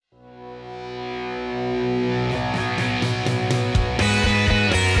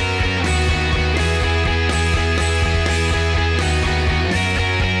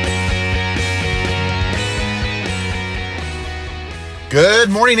Good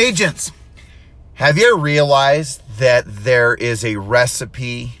morning, agents. Have you realized that there is a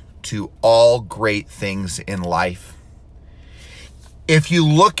recipe to all great things in life? If you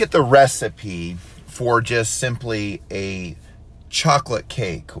look at the recipe for just simply a chocolate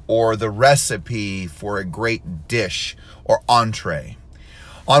cake or the recipe for a great dish or entree,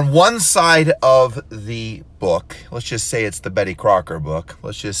 on one side of the book, let's just say it's the Betty Crocker book,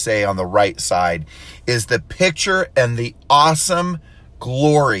 let's just say on the right side is the picture and the awesome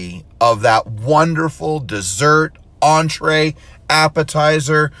glory of that wonderful dessert, entree,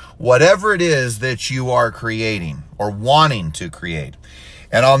 appetizer, whatever it is that you are creating or wanting to create.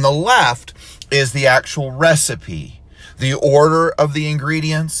 And on the left is the actual recipe, the order of the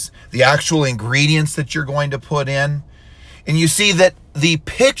ingredients, the actual ingredients that you're going to put in. And you see that the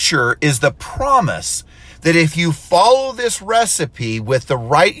picture is the promise that if you follow this recipe with the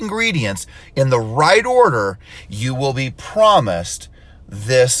right ingredients in the right order, you will be promised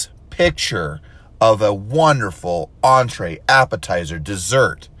this picture of a wonderful entree, appetizer,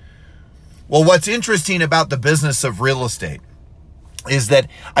 dessert. Well, what's interesting about the business of real estate is that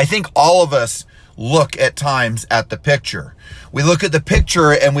I think all of us look at times at the picture. We look at the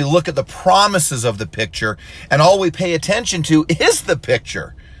picture and we look at the promises of the picture, and all we pay attention to is the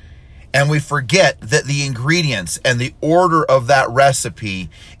picture. And we forget that the ingredients and the order of that recipe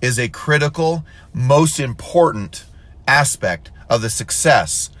is a critical, most important aspect of the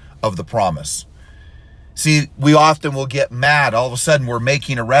success of the promise. See, we often will get mad. All of a sudden, we're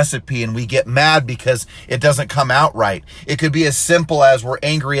making a recipe and we get mad because it doesn't come out right. It could be as simple as we're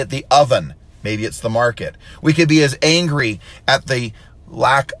angry at the oven. Maybe it's the market. We could be as angry at the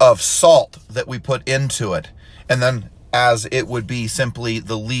lack of salt that we put into it, and then as it would be simply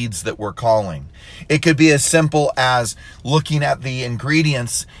the leads that we're calling. It could be as simple as looking at the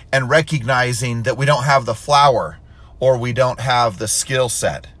ingredients and recognizing that we don't have the flour or we don't have the skill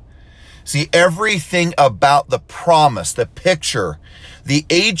set. See, everything about the promise, the picture, the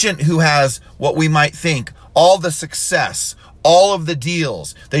agent who has what we might think, all the success, all of the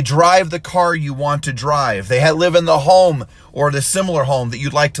deals, they drive the car you want to drive, they live in the home or the similar home that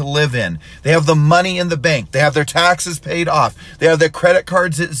you'd like to live in, they have the money in the bank, they have their taxes paid off, they have their credit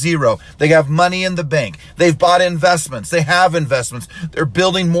cards at zero, they have money in the bank, they've bought investments, they have investments, they're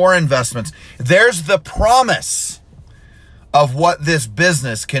building more investments. There's the promise of what this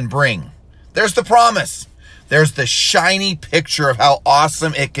business can bring. There's the promise. There's the shiny picture of how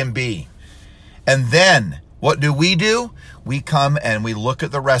awesome it can be. And then what do? We come and we look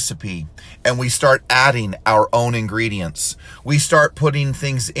at the recipe and we start adding our own ingredients. We start putting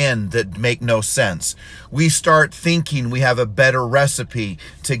things in that make no sense. We start thinking we have a better recipe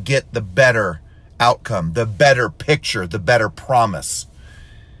to get the better outcome, the better picture, the better promise.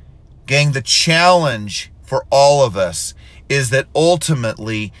 Gang, the challenge for all of us is that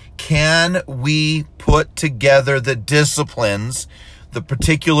ultimately, can we put together the disciplines, the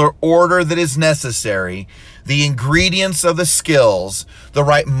particular order that is necessary, the ingredients of the skills, the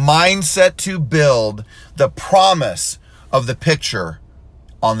right mindset to build the promise of the picture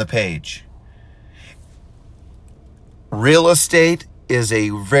on the page? Real estate is a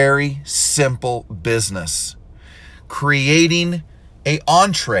very simple business. Creating an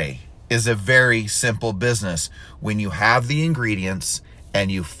entree is a very simple business. When you have the ingredients and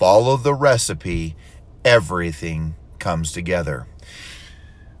you follow the recipe, everything comes together.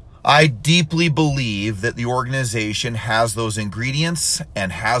 I deeply believe that the organization has those ingredients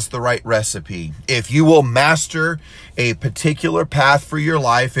and has the right recipe. If you will master a particular path for your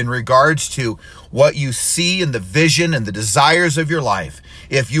life in regards to what you see in the vision and the desires of your life,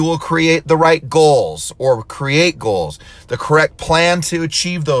 if you will create the right goals or create goals, the correct plan to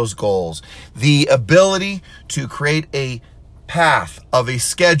achieve those goals, the ability to create a path of a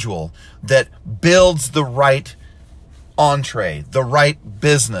schedule that builds the right entree, the right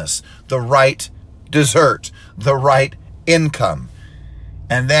business, the right dessert, the right income.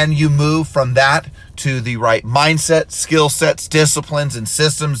 And then you move from that to the right mindset, skill sets, disciplines, and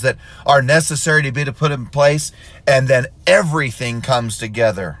systems that are necessary to put in place. And then everything comes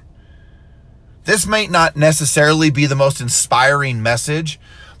together. This may not necessarily be the most inspiring message,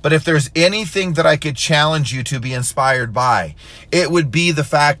 but if there's anything that I could challenge you to be inspired by, it would be the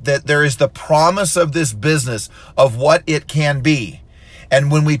fact that there is the promise of this business of what it can be. And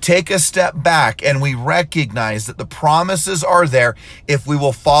when we take a step back and we recognize that the promises are there, if we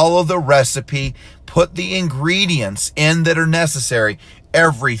will follow the recipe, put the ingredients in that are necessary,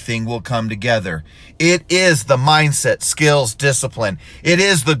 everything will come together. It is the mindset, skills, discipline. It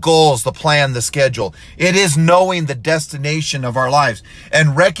is the goals, the plan, the schedule. It is knowing the destination of our lives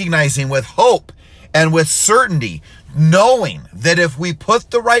and recognizing with hope and with certainty knowing that if we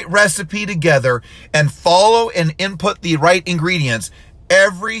put the right recipe together and follow and input the right ingredients,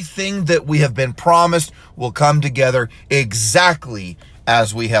 everything that we have been promised will come together exactly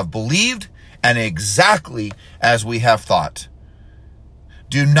as we have believed and exactly as we have thought.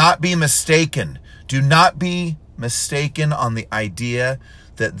 Do not be mistaken. Do not be mistaken on the idea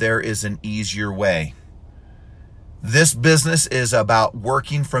that there is an easier way. This business is about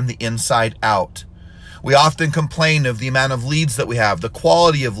working from the inside out. We often complain of the amount of leads that we have, the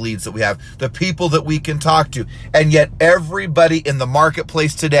quality of leads that we have, the people that we can talk to. And yet everybody in the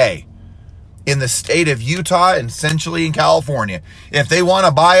marketplace today, in the state of Utah and essentially in California, if they want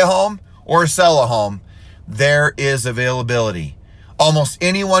to buy a home or sell a home, there is availability. Almost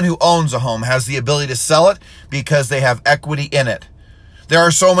anyone who owns a home has the ability to sell it because they have equity in it. There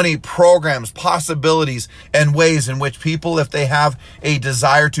are so many programs, possibilities, and ways in which people, if they have a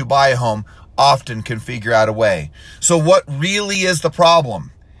desire to buy a home, often can figure out a way. So what really is the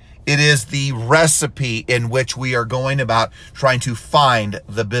problem? It is the recipe in which we are going about trying to find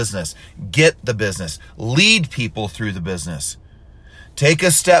the business, get the business, lead people through the business. Take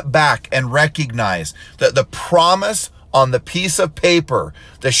a step back and recognize that the promise on the piece of paper,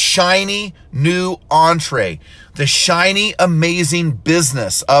 the shiny new entree, the shiny, amazing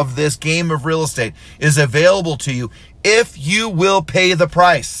business of this game of real estate is available to you if you will pay the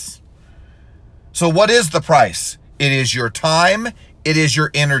price. So what is the price? It is your time. It is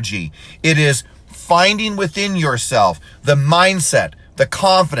your energy. It is finding within yourself the mindset, the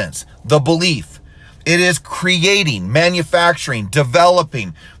confidence, the belief. It is creating, manufacturing,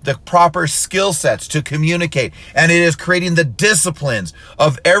 developing the proper skill sets to communicate. And it is creating the disciplines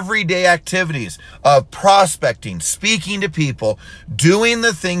of everyday activities of prospecting, speaking to people, doing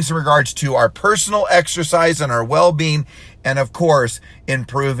the things in regards to our personal exercise and our well-being, and of course,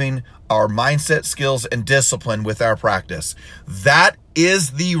 improving our mindset, skills, and discipline with our practice. That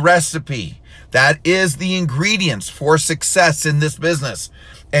is the recipe. That is the ingredients for success in this business.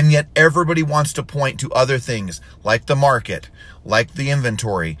 And yet everybody wants to point to other things like the market, like the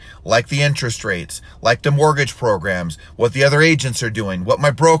inventory, like the interest rates, like the mortgage programs, what the other agents are doing, what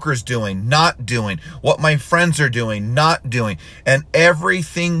my broker's doing, not doing, what my friends are doing, not doing. And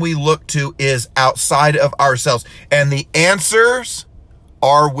everything we look to is outside of ourselves. And the answers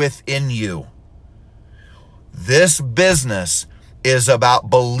are within you. This business is about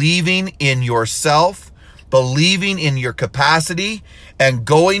believing in yourself, believing in your capacity, and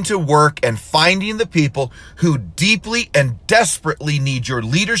going to work and finding the people who deeply and desperately need your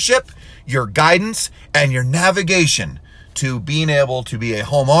leadership, your guidance, and your navigation to being able to be a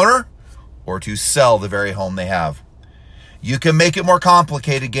homeowner or to sell the very home they have. You can make it more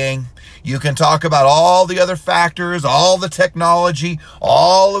complicated, gang. You can talk about all the other factors, all the technology,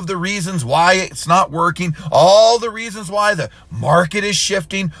 all of the reasons why it's not working, all the reasons why the market is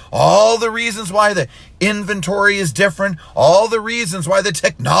shifting, all the reasons why the inventory is different, all the reasons why the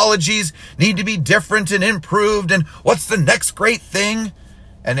technologies need to be different and improved, and what's the next great thing.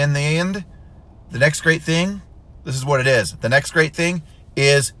 And in the end, the next great thing, this is what it is. The next great thing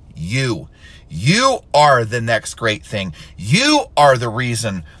is you. You are the next great thing. You are the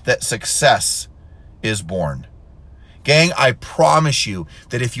reason that success is born. Gang, I promise you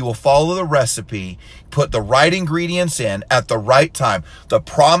that if you will follow the recipe, put the right ingredients in at the right time, the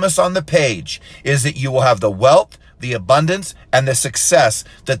promise on the page is that you will have the wealth, the abundance, and the success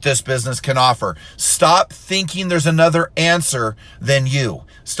that this business can offer. Stop thinking there's another answer than you.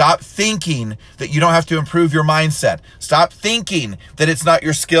 Stop thinking that you don't have to improve your mindset. Stop thinking that it's not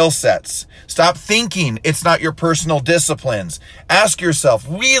your skill sets. Stop thinking it's not your personal disciplines. Ask yourself,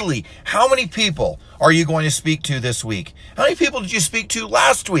 really, how many people are you going to speak to this week? How many people did you speak to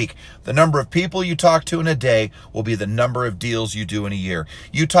last week? The number of people you talk to in a day will be the number of deals you do in a year.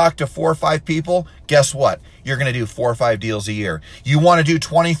 You talk to 4 or 5 people, guess what? You're going to do 4 or 5 deals a year. You want to do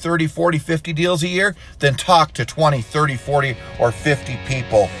 20, 30, 40, 50 deals a year? Then talk to 20, 30, 40, or 50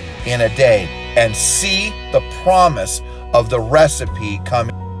 people in a day and see the promise of the recipe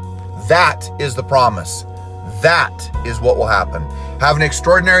coming. That is the promise. That is what will happen. Have an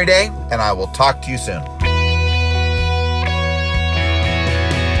extraordinary day, and I will talk to you soon.